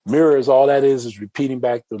Mirrors, all that is repeating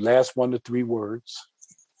back the last 1 to 3 words.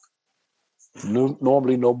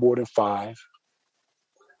 Normally no more than 5.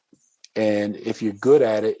 And if you're good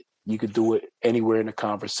at it, you could do it anywhere in the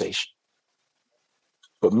conversation.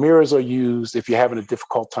 But mirrors are used if you're having a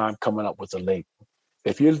difficult time coming up with a label.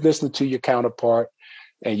 If you're listening to your counterpart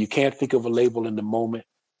and you can't think of a label in the moment,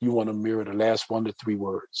 you want to mirror the last 1 to 3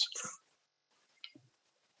 words.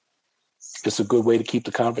 It's a good way to keep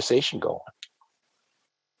the conversation going.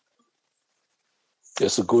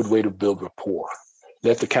 It's a good way to build rapport.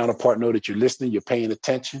 Let the counterpart know that you're listening, you're paying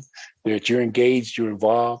attention, that you're engaged, you're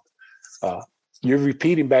involved. You're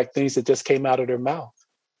repeating back things that just came out of their mouth.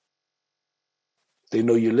 They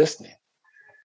know you're listening.